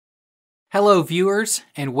Hello viewers,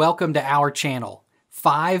 and welcome to our channel,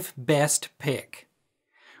 5 Best Pick.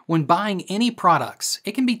 When buying any products,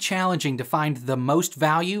 it can be challenging to find the most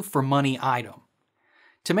value for money item.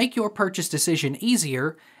 To make your purchase decision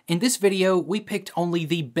easier, in this video we picked only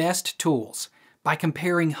the best tools by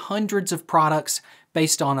comparing hundreds of products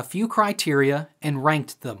based on a few criteria and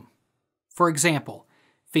ranked them. For example,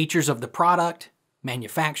 features of the product,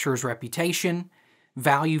 manufacturer's reputation,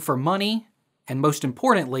 value for money, and most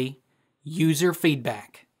importantly, user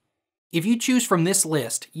feedback. If you choose from this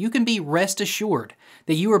list, you can be rest assured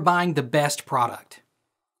that you are buying the best product.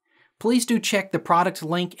 Please do check the product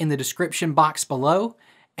link in the description box below,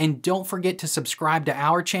 and don't forget to subscribe to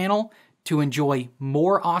our channel to enjoy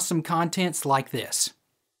more awesome contents like this.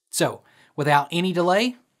 So, without any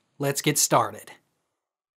delay, let's get started.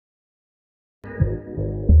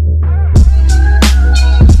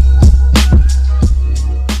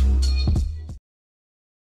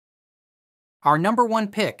 Our number one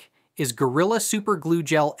pick is Gorilla Super Glue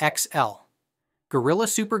Gel XL. Gorilla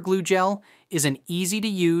Super Glue Gel is an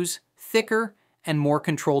easy-to-use, thicker, and more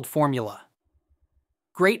controlled formula.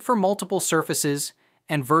 Great for multiple surfaces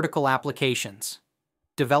and vertical applications.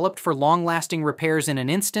 Developed for long-lasting repairs in an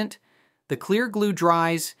instant, the clear glue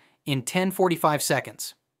dries in 10-45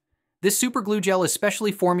 seconds. This super glue gel is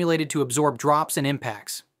specially formulated to absorb drops and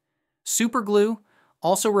impacts. Super glue,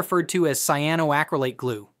 also referred to as cyanoacrylate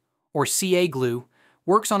glue, or CA glue,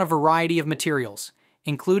 works on a variety of materials,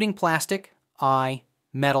 including plastic,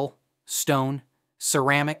 metal, stone,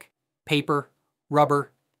 ceramic, paper,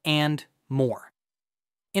 rubber, and more.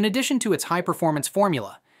 In addition to its high-performance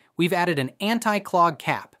formula, we've added an anti-clog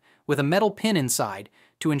cap with a metal pin inside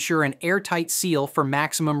to ensure an airtight seal for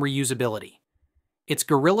maximum reusability. It's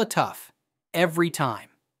Gorilla Tough, every time.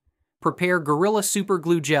 Prepare Gorilla Super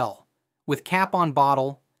Glue Gel with cap on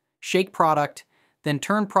bottle, shake product, then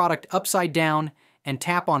turn product upside down and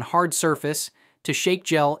tap on hard surface to shake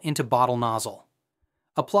gel into bottle nozzle.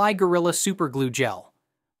 Apply Gorilla Super Glue Gel.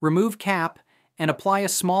 Remove cap and apply a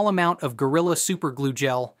small amount of Gorilla Super Glue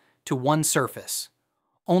Gel to one surface.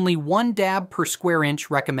 Only 1 dab per square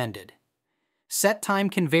inch recommended. Set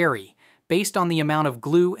time can vary based on the amount of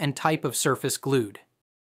glue and type of surface glued.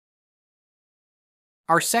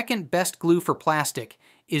 Our second best glue for plastic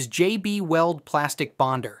is JB Weld Plastic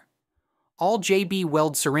Bonder. All JB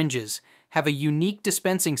Weld syringes have a unique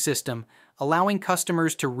dispensing system allowing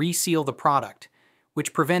customers to reseal the product,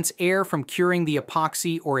 which prevents air from curing the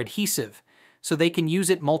epoxy or adhesive, so they can use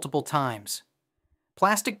it multiple times.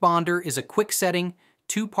 Plastic Bonder is a quick-setting,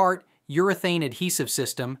 2-part urethane adhesive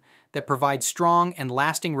system that provides strong and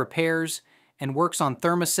lasting repairs and works on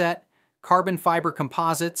thermoset, carbon fiber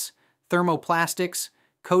composites, thermoplastics,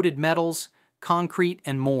 coated metals, concrete,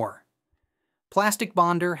 and more. Plastic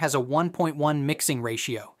Bonder has a 1.1 mixing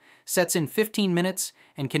ratio, sets in 15 minutes,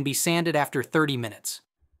 and can be sanded after 30 minutes.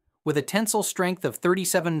 With a tensile strength of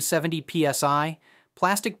 3770 psi,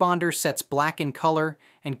 Plastic Bonder sets black in color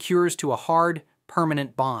and cures to a hard,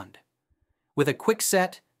 permanent bond. With a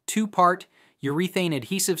quick-set, 2-part urethane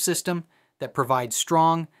adhesive system that provides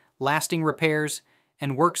strong, lasting repairs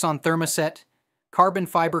and works on thermoset, carbon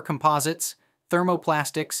fiber composites,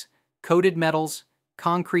 thermoplastics, coated metals,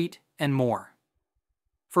 concrete, and more.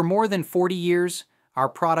 For more than 40 years, our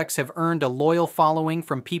products have earned a loyal following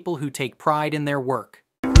from people who take pride in their work.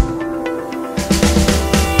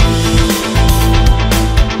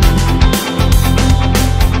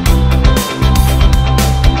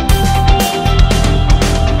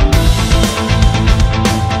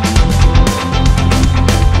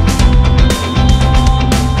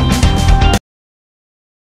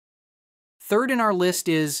 Third in our list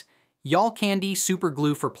is Y'all Candy Super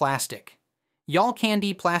Glue for Plastic. Y'all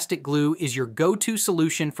Candy Plastic Glue is your go-to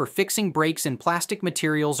solution for fixing breaks in plastic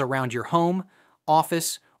materials around your home,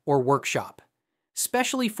 office, or workshop.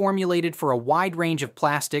 Specially formulated for a wide range of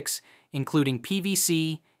plastics, including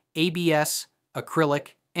PVC, ABS, acrylic,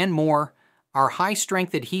 and more, our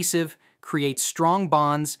high-strength adhesive creates strong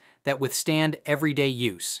bonds that withstand everyday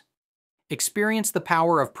use. Experience the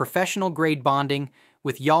power of professional-grade bonding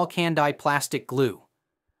with Y'all Candy Plastic Glue.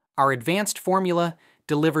 Our advanced formula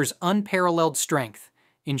delivers unparalleled strength,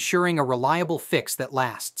 ensuring a reliable fix that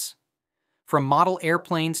lasts. From model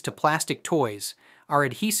airplanes to plastic toys, our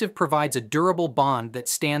adhesive provides a durable bond that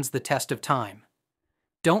stands the test of time.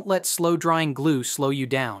 Don't let slow-drying glue slow you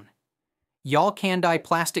down. Y'all Candy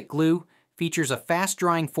Plastic Glue features a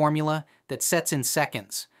fast-drying formula that sets in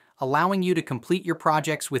seconds, allowing you to complete your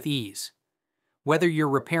projects with ease. Whether you're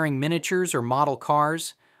repairing miniatures or model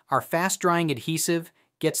cars, our fast-drying adhesive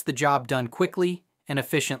gets the job done quickly and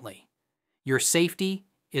efficiently. Your safety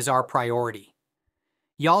is our priority.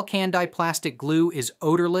 WoldoClean plastic glue is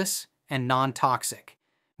odorless and non-toxic,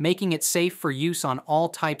 making it safe for use on all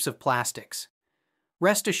types of plastics.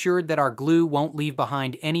 Rest assured that our glue won't leave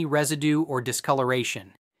behind any residue or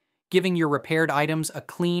discoloration, giving your repaired items a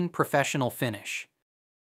clean, professional finish.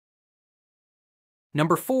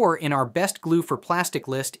 Number 4 in our best glue for plastic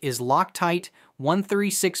list is Loctite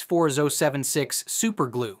 1364076 Super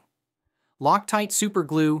Glue. Loctite Super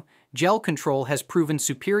Glue gel control has proven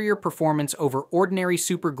superior performance over ordinary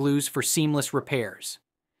super glues for seamless repairs.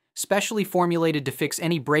 Specially formulated to fix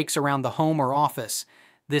any breaks around the home or office,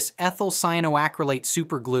 this ethyl cyanoacrylate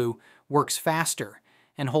super glue works faster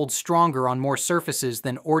and holds stronger on more surfaces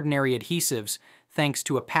than ordinary adhesives thanks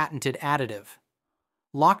to a patented additive.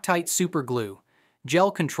 Loctite Super Glue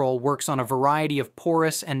gel control works on a variety of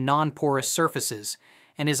porous and non-porous surfaces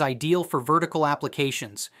and is ideal for vertical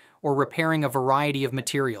applications or repairing a variety of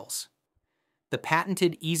materials. The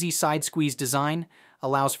patented easy side squeeze design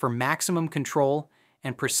allows for maximum control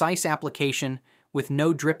and precise application with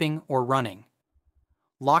no dripping or running.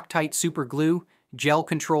 Loctite Super Glue gel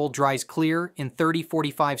control dries clear in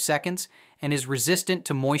 30-45 seconds and is resistant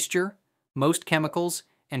to moisture, most chemicals,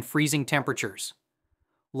 and freezing temperatures.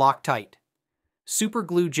 Loctite Super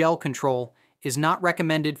Glue gel control is not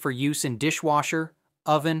recommended for use in dishwasher,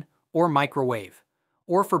 oven, or microwave,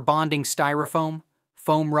 or for bonding styrofoam,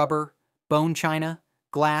 foam rubber, bone china,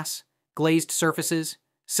 glass, glazed surfaces,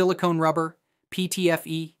 silicone rubber,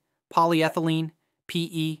 PTFE, polyethylene,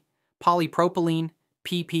 PE, polypropylene,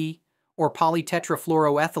 PP, or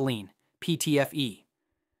polytetrafluoroethylene, PTFE.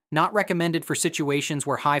 Not recommended for situations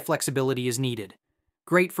where high flexibility is needed.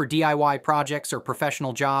 Great for DIY projects or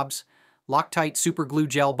professional jobs. Loctite Super Glue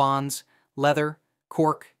gel bonds leather,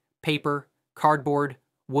 cork, paper, cardboard,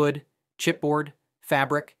 wood, chipboard,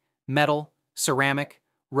 fabric, metal, ceramic,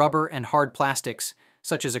 rubber, and hard plastics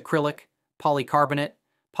such as acrylic, polycarbonate,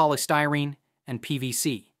 polystyrene, and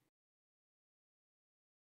PVC.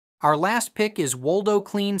 Our last pick is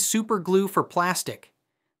WoldoClean Super Glue for plastic.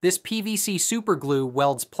 This PVC super glue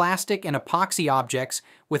welds plastic and epoxy objects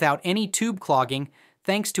without any tube clogging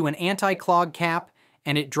thanks to an anti-clog cap,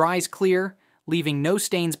 and it dries clear, leaving no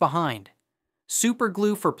stains behind. Super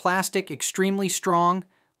glue for plastic extremely strong,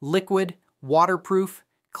 liquid, waterproof,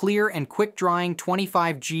 clear and quick-drying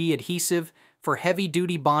 25G adhesive for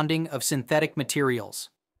heavy-duty bonding of synthetic materials.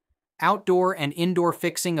 Outdoor and indoor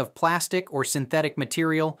fixing of plastic or synthetic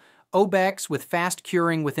material, OBEX with fast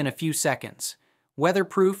curing within a few seconds.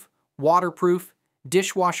 Weatherproof, waterproof,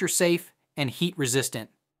 dishwasher safe, and heat resistant.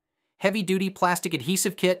 Heavy-duty plastic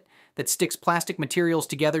adhesive kit that sticks plastic materials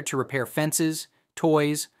together to repair fences,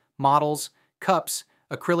 toys, models, cups,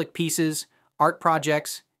 acrylic pieces, art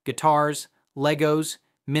projects, guitars, Legos,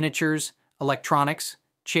 miniatures, electronics,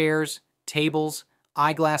 chairs, tables,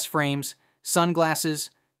 eyeglass frames, sunglasses,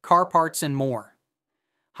 car parts, and more.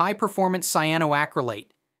 High-performance cyanoacrylate,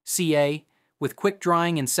 CA, with quick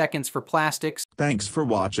drying in seconds for plastics. Thanks for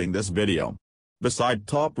watching this video. Beside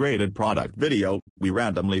top-rated product video, we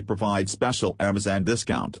randomly provide special Amazon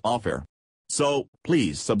discount offer. So,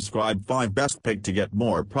 please subscribe 5 Best Pick to get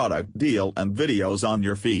more product deal and videos on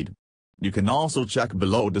your feed. You can also check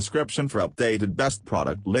below description for updated best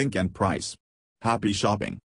product link and price. Happy shopping!